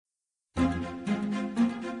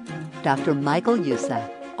Dr. Michael Youssef,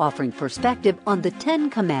 offering perspective on the Ten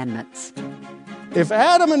Commandments. If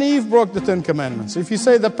Adam and Eve broke the Ten Commandments, if you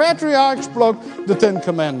say the patriarchs broke the Ten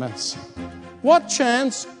Commandments, what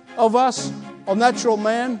chance of us, or natural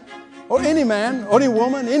man, or any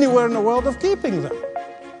woman, anywhere in the world of keeping them?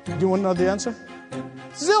 Do you want to know the answer?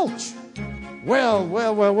 Zilch.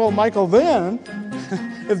 Well, Michael, then,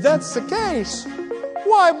 if that's the case,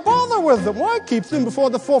 why bother with them? Why keep them before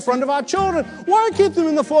the forefront of our children? Why keep them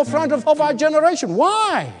in the forefront of our generation?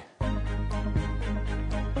 Why?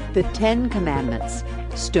 The Ten Commandments,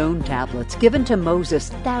 stone tablets given to Moses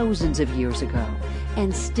thousands of years ago,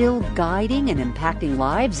 and still guiding and impacting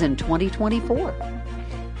lives in 2024.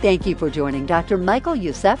 Thank you for joining Dr. Michael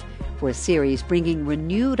Youssef for a series bringing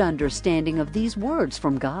renewed understanding of these words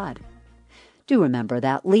from God. Do remember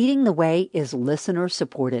that Leading the Way is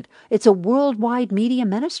listener-supported. It's a worldwide media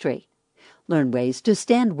ministry. Learn ways to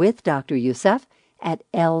stand with Dr. Youssef at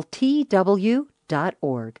ltw.org.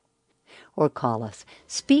 Or call us.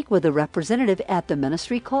 Speak with a representative at the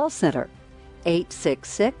Ministry Call Center,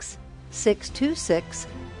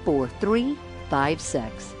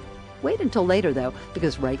 866-626-4356. Wait until later, though,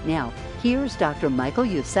 because right now, here's Dr. Michael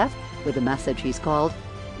Youssef with a message he's called,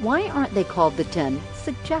 Why Aren't They Called the 10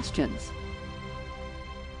 Suggestions?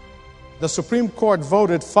 The Supreme Court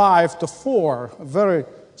voted 5-4, a very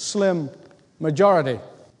slim majority,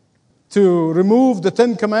 to remove the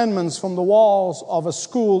Ten Commandments from the walls of a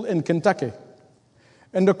school in Kentucky.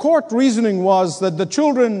 And the court reasoning was that the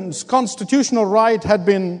children's constitutional right had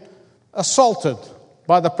been assaulted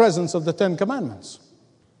by the presence of the Ten Commandments.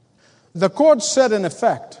 The court said, in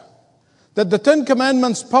effect, that the Ten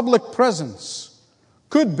Commandments' public presence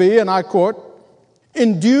could be, and I quote,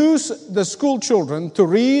 induce the school children to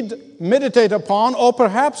read, meditate upon, or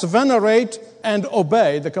perhaps venerate and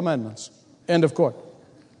obey the commandments. End of quote.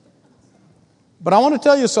 But I want to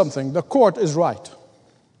tell you something. The court is right.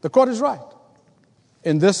 The court is right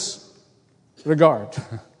in this regard.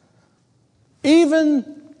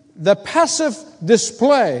 Even the passive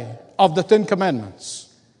display of the Ten Commandments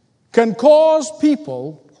can cause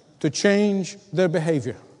people to change their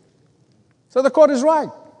behavior. So the court is right.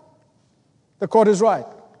 The court is right.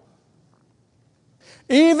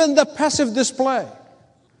 Even the passive display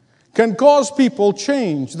can cause people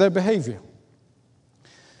change their behavior.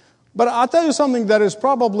 But I'll tell you something that is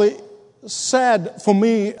probably sad for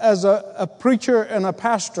me as a preacher and a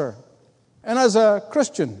pastor and as a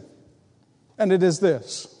Christian. And it is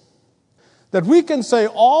this, that we can say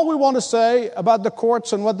all we want to say about the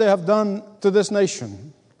courts and what they have done to this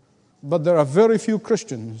nation, but there are very few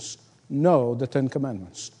Christians know the Ten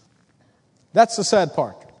Commandments. That's the sad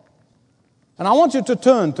part. And I want you to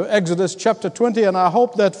turn to Exodus chapter 20, and I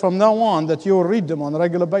hope that from now on that you'll read them on a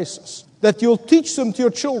regular basis, that you'll teach them to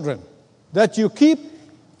your children, that you keep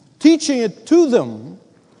teaching it to them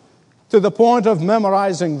to the point of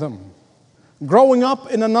memorizing them. Growing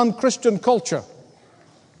up in a non-Christian culture,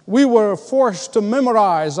 we were forced to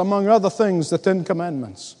memorize, among other things, the Ten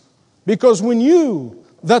Commandments, because we knew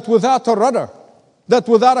that without a rudder, that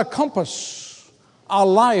without a compass, our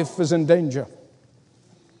life is in danger.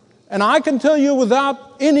 And I can tell you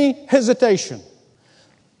without any hesitation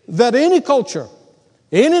that any culture,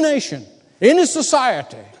 any nation, any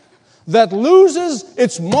society that loses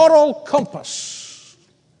its moral compass,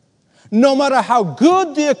 no matter how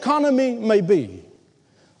good the economy may be,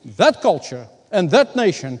 that culture and that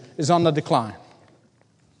nation is on the decline.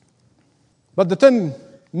 But the $10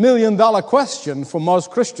 million question for most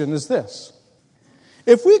Christians is this.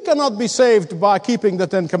 If we cannot be saved by keeping the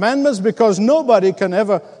Ten Commandments, because nobody can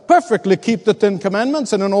ever perfectly keep the Ten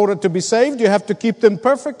Commandments, and in order to be saved, you have to keep them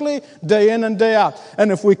perfectly day in and day out.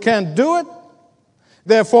 And if we can't do it,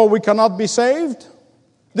 therefore we cannot be saved,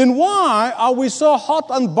 then why are we so hot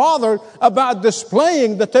and bothered about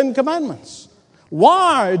displaying the Ten Commandments?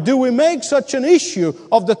 Why do we make such an issue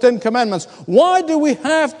of the Ten Commandments? Why do we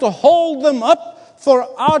have to hold them up for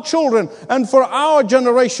our children and for our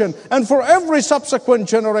generation and for every subsequent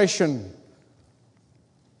generation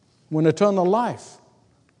when eternal life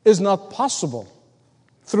is not possible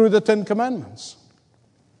through the Ten Commandments?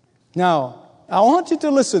 Now, I want you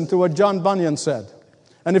to listen to what John Bunyan said.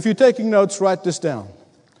 And if you're taking notes, write this down.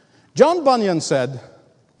 John Bunyan said,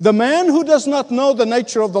 "The man who does not know the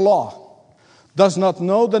nature of the law does not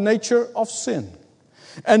know the nature of sin.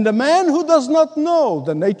 And the man who does not know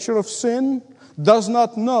the nature of sin does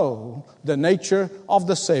not know the nature of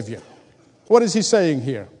the Savior." What is he saying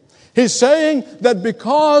here? He's saying that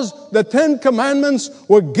because the Ten Commandments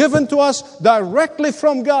were given to us directly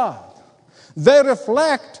from God, they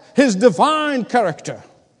reflect His divine character.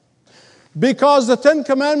 Because the Ten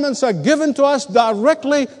Commandments are given to us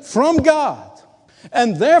directly from God.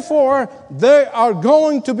 And therefore, they are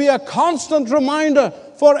going to be a constant reminder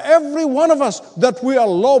for every one of us that we are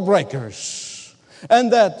lawbreakers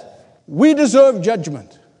and that we deserve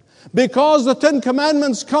judgment. Because the Ten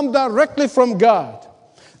Commandments come directly from God,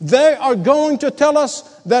 they are going to tell us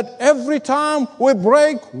that every time we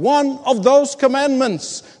break one of those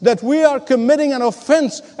commandments, that we are committing an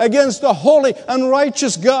offense against a holy and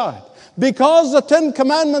righteous God. Because the Ten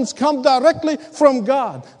Commandments come directly from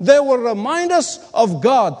God, they will remind us of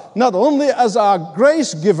God, not only as our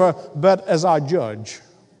grace giver, but as our judge.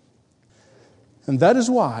 And that is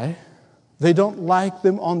why they don't like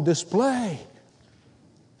them on display.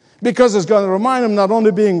 Because it's going to remind them not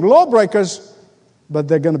only being lawbreakers, but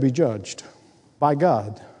they're going to be judged by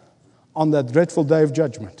God on that dreadful day of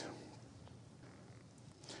judgment.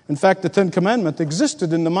 In fact, the Ten Commandments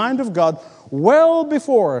existed in the mind of God well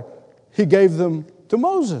before He gave them to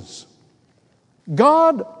Moses.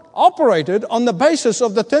 God operated on the basis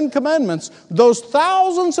of the Ten Commandments those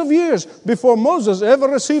thousands of years before Moses ever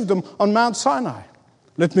received them on Mount Sinai.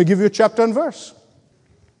 Let me give you a chapter and verse.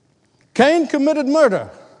 Cain committed murder.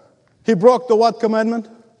 He broke the what commandment?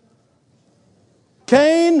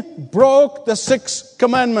 Cain broke the sixth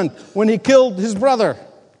commandment when he killed his brother.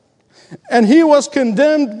 And he was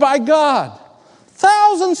condemned by God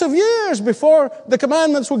thousands of years before the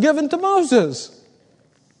commandments were given to Moses.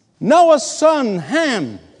 Noah's son,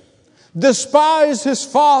 Ham, despised his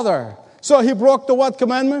father. So he broke the what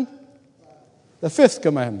commandment? The fifth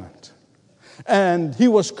commandment. And he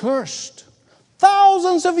was cursed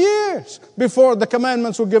thousands of years before the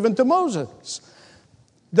commandments were given to Moses.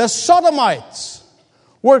 The Sodomites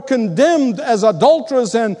were condemned as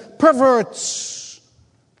adulterers and perverts,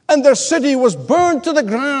 and their city was burned to the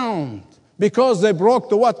ground because they broke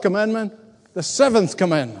the what commandment? The seventh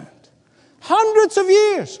commandment. Hundreds of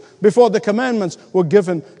years before the commandments were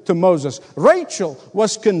given to Moses. Rachel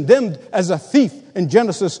was condemned as a thief in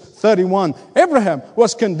Genesis 31. Abraham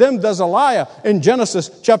was condemned as a liar in Genesis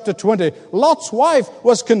chapter 20. Lot's wife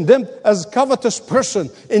was condemned as a covetous person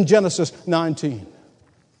in Genesis 19.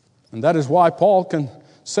 And that is why Paul can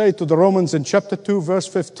say to the Romans in chapter 2, verse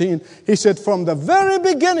 15, he said, from the very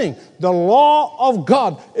beginning, the law of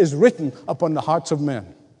God is written upon the hearts of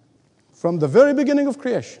men. From the very beginning of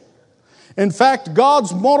creation. In fact,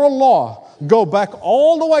 God's moral law go back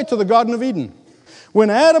all the way to the Garden of Eden. When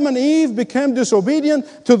Adam and Eve became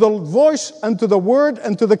disobedient to the voice and to the word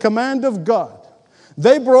and to the command of God,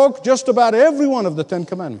 they broke just about every one of the Ten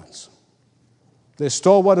Commandments. They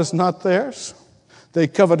stole what is not theirs. They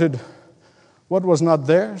coveted what was not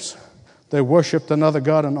theirs. They worshipped another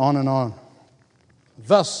God, and on and on.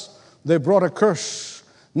 Thus, they brought a curse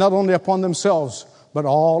not only upon themselves, but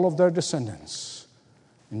all of their descendants.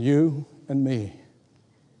 And you and me.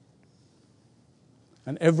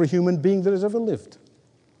 And every human being that has ever lived.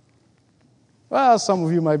 Well, some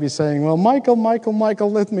of you might be saying, well, Michael,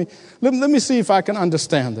 let me see if I can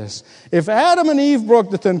understand this. If Adam and Eve broke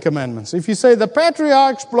the Ten Commandments, if you say the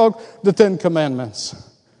patriarchs broke the Ten Commandments,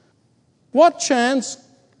 what chance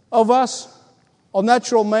of us, or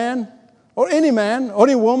natural man, or any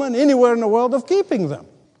woman, anywhere in the world of keeping them?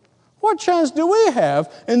 What chance do we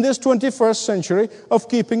have in this 21st century of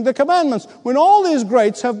keeping the commandments when all these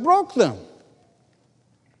greats have broke them?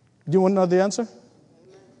 Do you want to know the answer?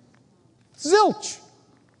 Zilch.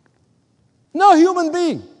 No human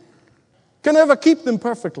being can ever keep them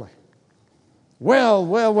perfectly.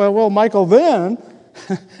 Well, Michael, then,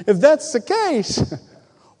 if that's the case,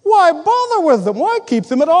 why bother with them? Why keep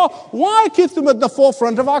them at all? Why keep them at the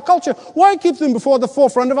forefront of our culture? Why keep them before the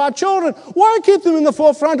forefront of our children? Why keep them in the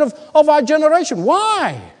forefront of our generation?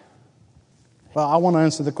 Why? Well, I want to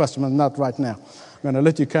answer the question, but not right now. I'm going to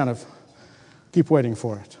let you kind of keep waiting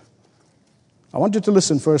for it. I want you to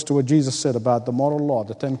listen first to what Jesus said about the moral law,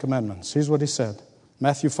 the Ten Commandments. Here's what He said.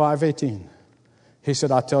 Matthew 5:18. He said,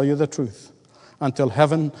 I tell you the truth. Until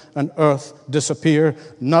heaven and earth disappear,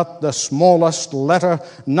 not the smallest letter,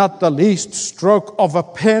 not the least stroke of a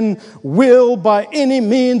pen will by any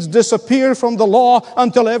means disappear from the law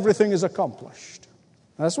until everything is accomplished.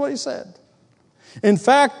 That's what He said. In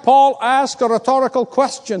fact, Paul asked a rhetorical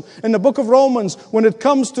question in the book of Romans when it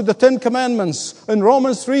comes to the Ten Commandments. In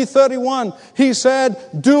Romans 3:31, he said,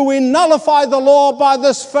 do we nullify the law by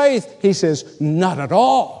this faith? He says, not at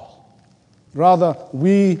all. Rather,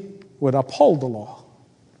 we would uphold the law.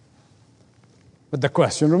 But the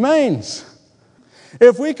question remains,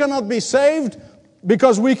 if we cannot be saved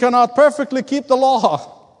because we cannot perfectly keep the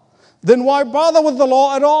law, then why bother with the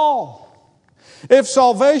law at all? If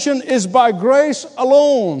salvation is by grace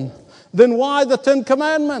alone, then why the Ten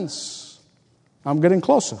Commandments? I'm getting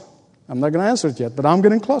closer. I'm not going to answer it yet, but I'm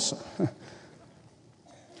getting closer.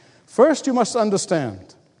 First, you must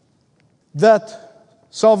understand that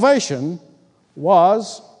salvation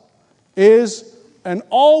was, is, and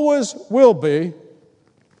always will be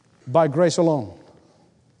by grace alone.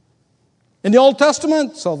 In the Old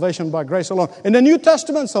Testament, salvation by grace alone. In the New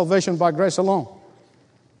Testament, salvation by grace alone.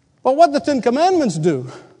 But what the Ten Commandments do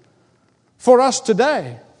for us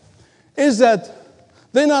today is that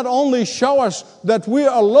they not only show us that we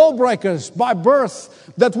are lawbreakers by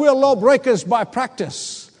birth, that we are lawbreakers by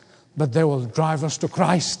practice, but they will drive us to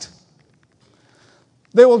Christ.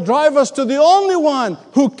 They will drive us to the only one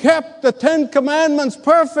who kept the Ten Commandments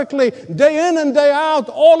perfectly, day in and day out,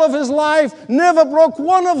 all of his life, never broke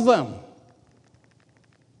one of them.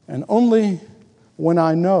 And only when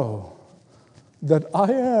I know that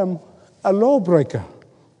I am a lawbreaker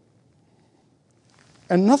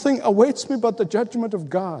and nothing awaits me but the judgment of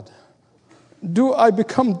God, do I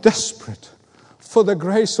become desperate for the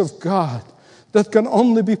grace of God that can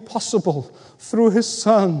only be possible through His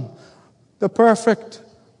Son, the perfect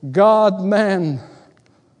God-man.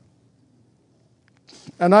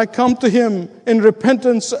 And I come to Him in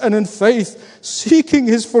repentance and in faith, seeking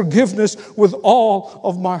His forgiveness with all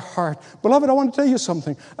of my heart. Beloved, I want to tell you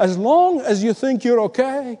something. As long as you think you're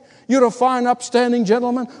okay, you're a fine, upstanding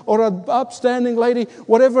gentleman or an upstanding lady,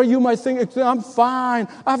 whatever you might think, I'm fine.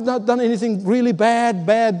 I've not done anything really bad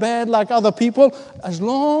like other people. As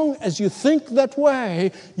long as you think that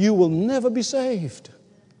way, you will never be saved.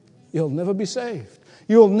 You'll never be saved.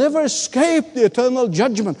 You'll never escape the eternal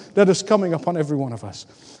judgment that is coming upon every one of us.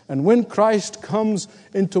 And when Christ comes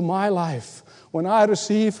into my life, when I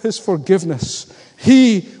receive His forgiveness,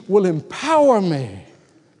 He will empower me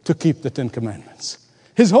to keep the Ten Commandments.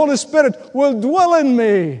 His Holy Spirit will dwell in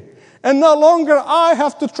me. And no longer I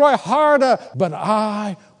have to try harder, but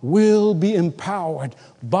I will be empowered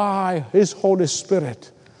by His Holy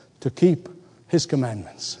Spirit to keep His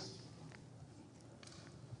commandments.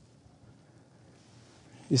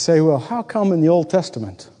 You say, well, how come in the Old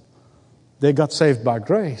Testament they got saved by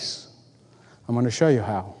grace? I'm going to show you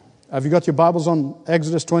how. Have you got your Bibles on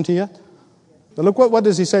Exodus 20 yet? But look, what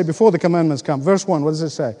does He say before the commandments come? Verse 1, what does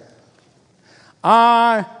it say?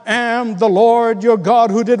 I am the Lord your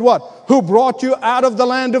God who did what? Who brought you out of the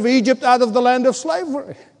land of Egypt, out of the land of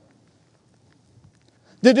slavery.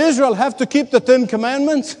 Did Israel have to keep the Ten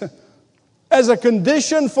Commandments as a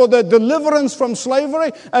condition for their deliverance from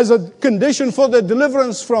slavery, as a condition for their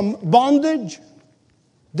deliverance from bondage?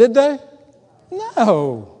 Did they?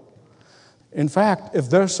 No. In fact, if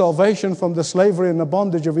their salvation from the slavery and the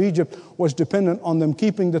bondage of Egypt was dependent on them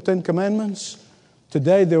keeping the Ten Commandments,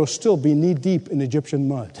 today they will still be knee-deep in Egyptian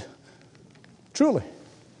mud. Truly.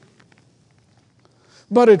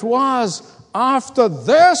 But it was after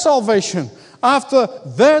their salvation, after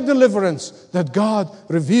their deliverance, that God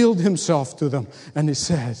revealed Himself to them. And He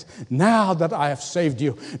said, now that I have saved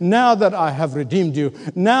you, now that I have redeemed you,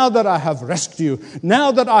 now that I have rescued you,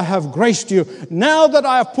 now that I have graced you, now that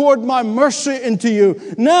I have poured my mercy into you,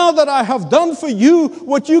 now that I have done for you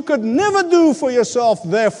what you could never do for yourself,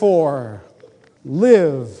 therefore,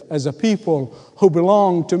 live as a people who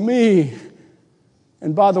belong to me.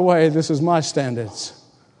 And by the way, this is my standards.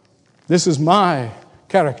 This is my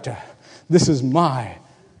character. This is my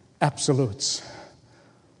absolutes.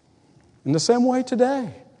 In the same way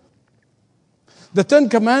today, the Ten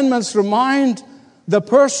Commandments remind the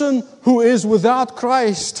person who is without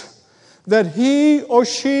Christ that he or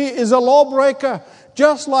she is a lawbreaker,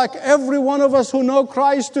 just like every one of us who know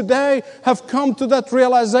Christ today have come to that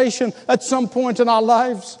realization at some point in our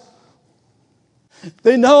lives.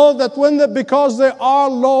 They know that because they are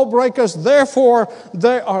lawbreakers, therefore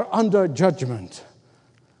they are under judgment,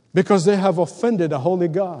 because they have offended a holy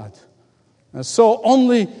God. And so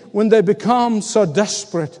only when they become so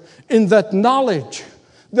desperate in that knowledge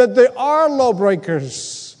that they are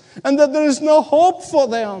lawbreakers and that there is no hope for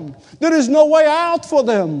them, there is no way out for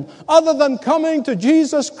them other than coming to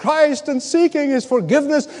Jesus Christ and seeking His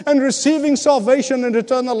forgiveness and receiving salvation and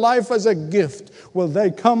eternal life as a gift, will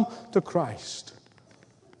they come to Christ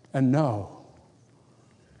and know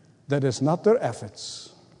that it's not their efforts,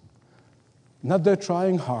 not their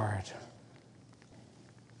trying hard.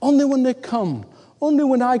 Only when they come, only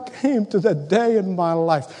when I came to that day in my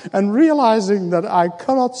life and realizing that I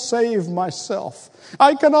cannot save myself,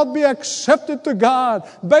 I cannot be accepted to God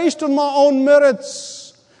based on my own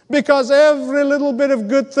merits, because every little bit of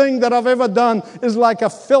good thing that I've ever done is like a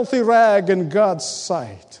filthy rag in God's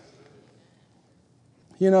sight.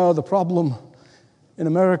 You know, the problem in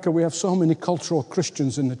America, we have so many cultural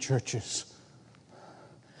Christians in the churches.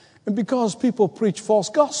 And because people preach false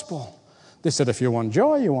gospel, They said, if you want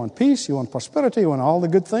joy, you want peace, you want prosperity, you want all the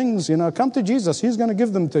good things, come to Jesus. He's going to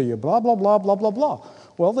give them to you. Blah, blah, blah, blah, blah, blah.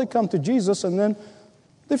 Well, they come to Jesus and then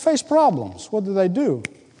they face problems. What do?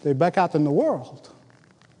 They back out in the world.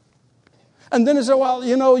 And then they say, well,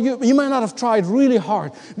 you might not have tried really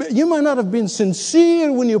hard. But you might not have been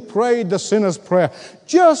sincere when you prayed the sinner's prayer.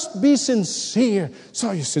 Just be sincere.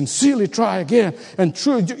 So you sincerely try again. And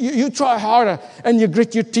you try harder. And you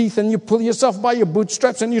grit your teeth and you pull yourself by your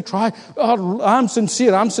bootstraps and you try. Oh, I'm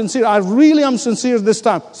sincere. I really am sincere this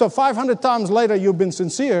time. So 500 times later, you've been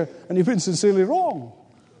sincere and you've been sincerely wrong.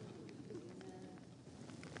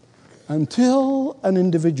 Until an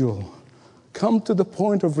individual come to the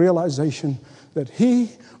point of realization that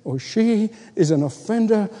he or she is an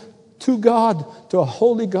offender to God, to a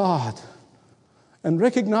holy God, and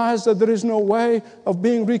recognize that there is no way of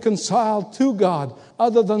being reconciled to God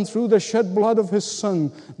other than through the shed blood of His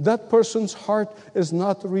Son, that person's heart is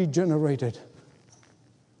not regenerated,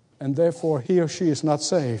 and therefore he or she is not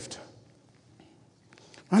saved.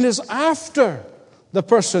 And it's after the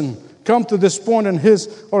person come to this point in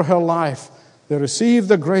his or her life, they receive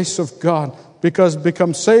the grace of God because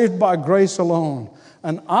become saved by grace alone.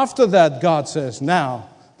 And after that, God says, now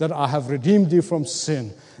that I have redeemed you from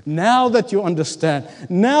sin, now that you understand,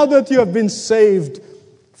 now that you have been saved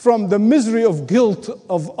from the misery of guilt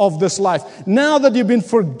of this life, now that you've been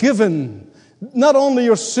forgiven, not only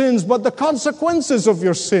your sins, but the consequences of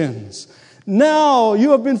your sins. Now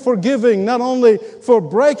you have been forgiven, not only for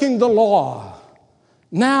breaking the law,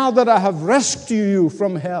 now that I have rescued you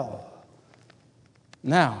from hell,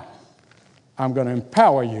 now I'm going to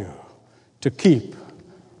empower you to keep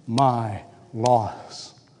my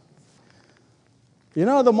laws.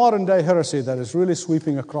 The modern day heresy that is really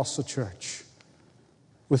sweeping across the church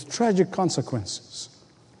with tragic consequences,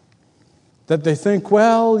 that they think,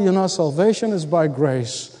 salvation is by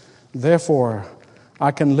grace, therefore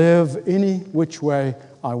I can live any which way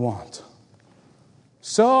I want.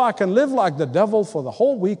 So I can live like the devil for the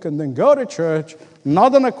whole week and then go to church,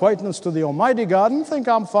 not an acquaintance to the Almighty God, and think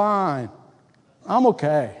I'm fine. I'm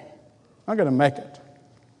okay. I'm going to make it.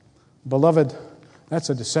 Beloved, that's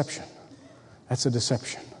a deception. That's a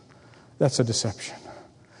deception. That's a deception.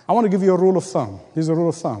 I want to give you a rule of thumb. Here's a rule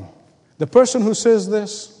of thumb. The person who says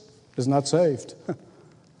this is not saved.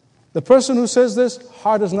 The person who says this,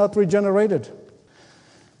 heart is not regenerated.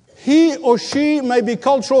 He or she may be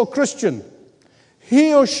cultural Christian.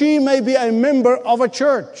 He or she may be a member of a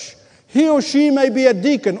church. He or she may be a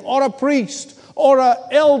deacon or a priest or an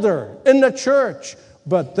elder in the church,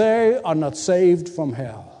 but they are not saved from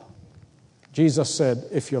hell. Jesus said,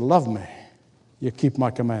 if you love me, you keep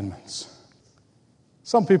my commandments.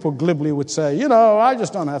 Some people glibly would say, I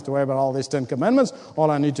just don't have to worry about all these 10 commandments. All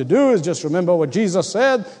I need to do is just remember what Jesus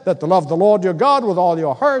said, that to love the Lord your God with all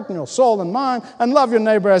your heart and your soul and mind, and love your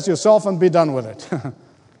neighbor as yourself, and be done with it.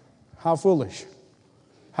 How foolish.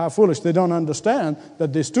 How foolish. They don't understand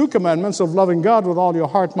that these 2 commandments of loving God with all your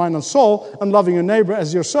heart, mind, and soul, and loving your neighbor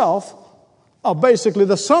as yourself are basically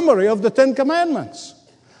the summary of the 10 commandments.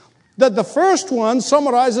 That the first one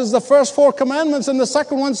summarizes the first 4 commandments, and the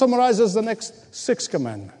second one summarizes the next 6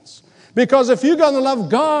 commandments. Because if you're going to love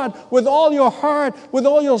God with all your heart, with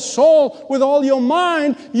all your soul, with all your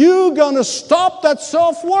mind, you're going to stop that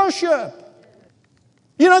self-worship.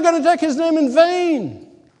 You're not going to take His name in vain.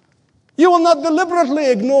 You will not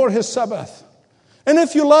deliberately ignore His Sabbath. And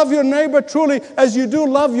if you love your neighbor truly as you do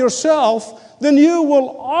love yourself, then you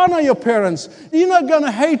will honor your parents. You're not going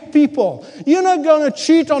to hate people. You're not going to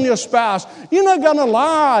cheat on your spouse. You're not going to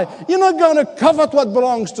lie. You're not going to covet what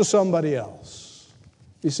belongs to somebody else.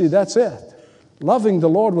 You see, that's it. Loving the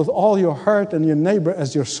Lord with all your heart and your neighbor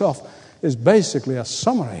as yourself is basically a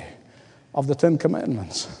summary of the 10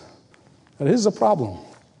 commandments. But here's the problem.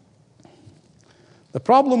 The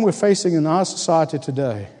problem we're facing in our society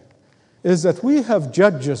today is that we have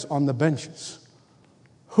judges on the benches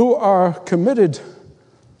who are committed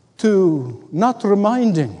to not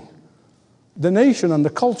reminding the nation and the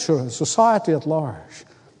culture and society at large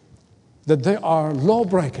that they are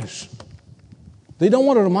lawbreakers. They don't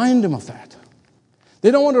want to remind them of that.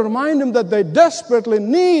 They don't want to remind them that they desperately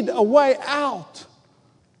need a way out.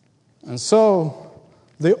 And so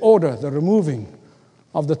they order the removing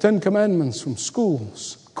of the 10 commandments from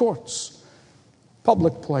schools, courts,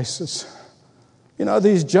 public places.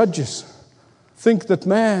 These judges think that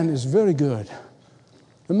man is very good.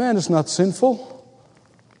 The man is not sinful.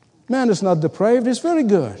 Man is not depraved. He's very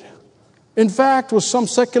good. In fact, with some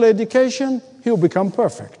secular education, he'll become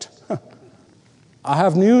perfect. I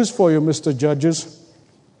have news for you, Mr. Judges.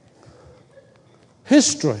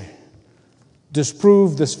 History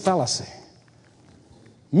disproved this fallacy.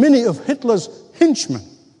 Many of Hitler's henchmen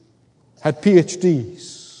had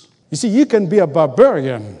PhDs. You see, you can be a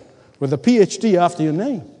barbarian with a PhD after your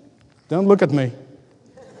name. Don't look at me.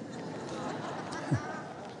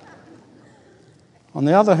 On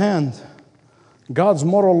the other hand, God's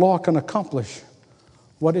moral law can accomplish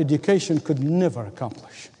what education could never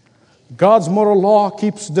accomplish. God's moral law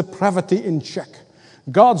keeps depravity in check.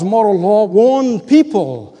 God's moral law warns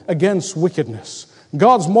people against wickedness.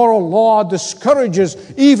 God's moral law discourages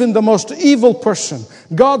even the most evil person.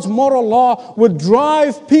 God's moral law would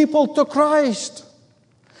drive people to Christ.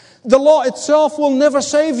 The law itself will never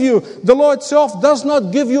save you. The law itself does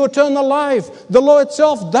not give you eternal life. The law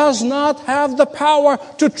itself does not have the power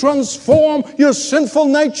to transform your sinful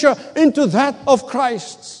nature into that of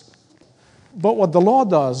Christ's. But what the law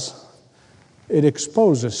does, it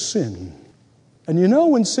exposes sin. And you know,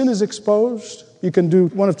 when sin is exposed, you can do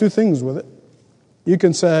one of two things with it. You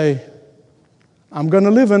can say, I'm going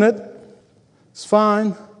to live in it. It's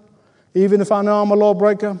fine. Even if I know I'm a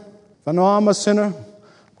lawbreaker, if I know I'm a sinner, I'm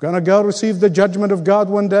going to go receive the judgment of God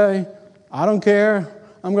one day. I don't care.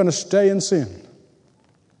 I'm going to stay in sin.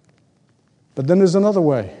 But then there's another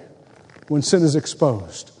way when sin is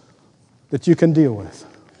exposed that you can deal with.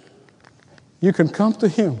 You can come to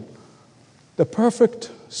Him, the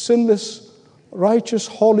perfect, sinless, righteous,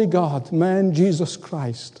 holy God, man Jesus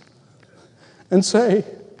Christ, and say,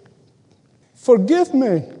 forgive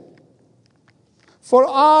me, for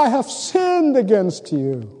I have sinned against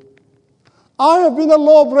you. I have been a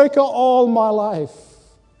lawbreaker all my life,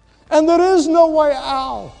 and there is no way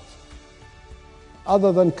out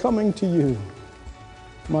other than coming to you,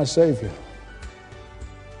 my Savior.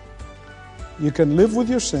 You can live with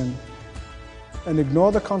your sin and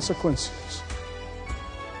ignore the consequences,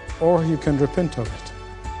 or you can repent of it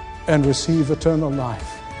and receive eternal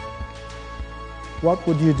life. What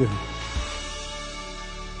would you do?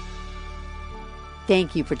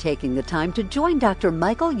 Thank you for taking the time to join Dr.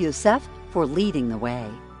 Michael Youssef for Leading the Way.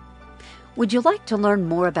 Would you like to learn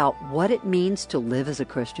more about what it means to live as a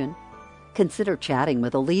Christian? Consider chatting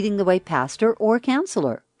with a Leading the Way pastor or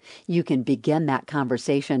counselor. You can begin that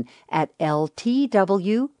conversation at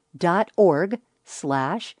ltw.org/Jesus.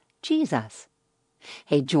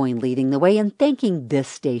 Hey, join Leading the Way in thanking this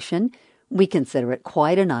station. We consider it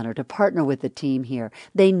quite an honor to partner with the team here.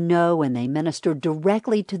 They know and they minister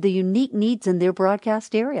directly to the unique needs in their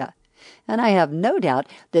broadcast area. And I have no doubt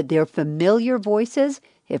that their familiar voices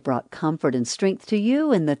have brought comfort and strength to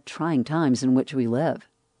you in the trying times in which we live.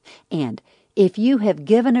 And if you have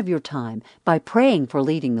given of your time by praying for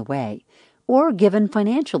Leading the Way, or given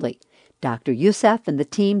financially, Dr. Youssef and the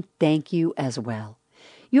team thank you as well.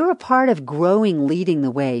 You're a part of growing Leading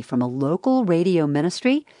the Way from a local radio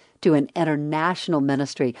ministry to an international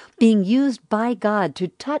ministry being used by God to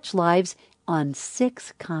touch lives on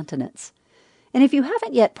 6 continents. And if you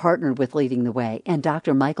haven't yet partnered with Leading the Way and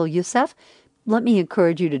Dr. Michael Youssef, let me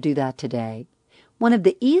encourage you to do that today. One of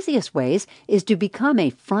the easiest ways is to become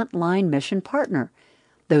a frontline mission partner.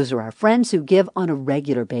 Those are our friends who give on a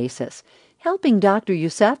regular basis, helping Dr.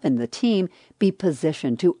 Youssef and the team be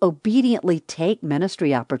positioned to obediently take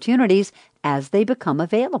ministry opportunities as they become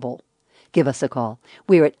available. Give us a call.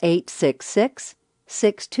 We're at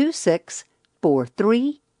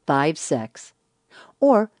 866-626-4356.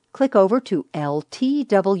 Or click over to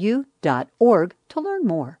ltw.org to learn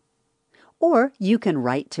more. Or you can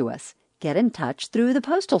write to us. Get in touch through the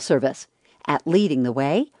Postal Service at Leading the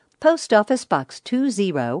Way, Post Office Box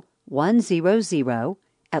 20100,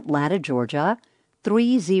 Atlanta, Georgia,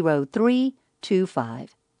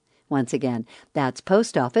 30325. Once again, that's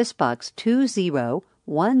Post Office Box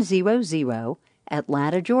 20100,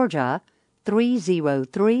 Atlanta, Georgia,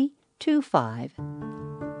 30325.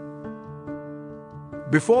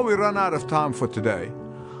 Before we run out of time for today,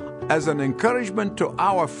 as an encouragement to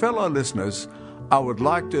our fellow listeners, I would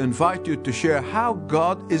like to invite you to share how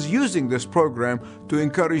God is using this program to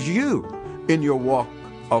encourage you in your walk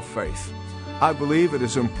of faith. I believe it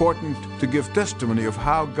is important to give testimony of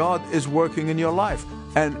how God is working in your life.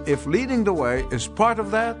 And if Leading the Way is part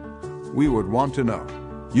of that, we would want to know.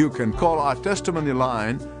 You can call our testimony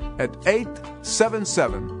line at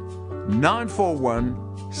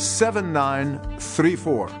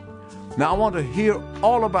 877-941-7934. Now I want to hear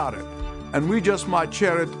all about it, and we just might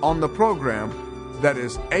share it on the program. That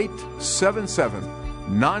is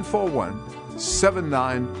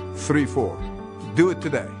 877-941-7934. Do it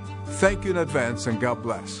today. Thank you in advance, and God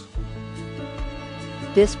bless.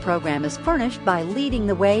 This program is furnished by Leading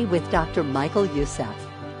the Way with Dr. Michael Youssef.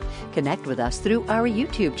 Connect with us through our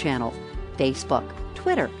YouTube channel, Facebook,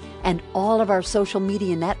 Twitter, and all of our social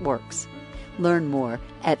media networks. Learn more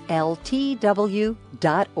at ltw.org.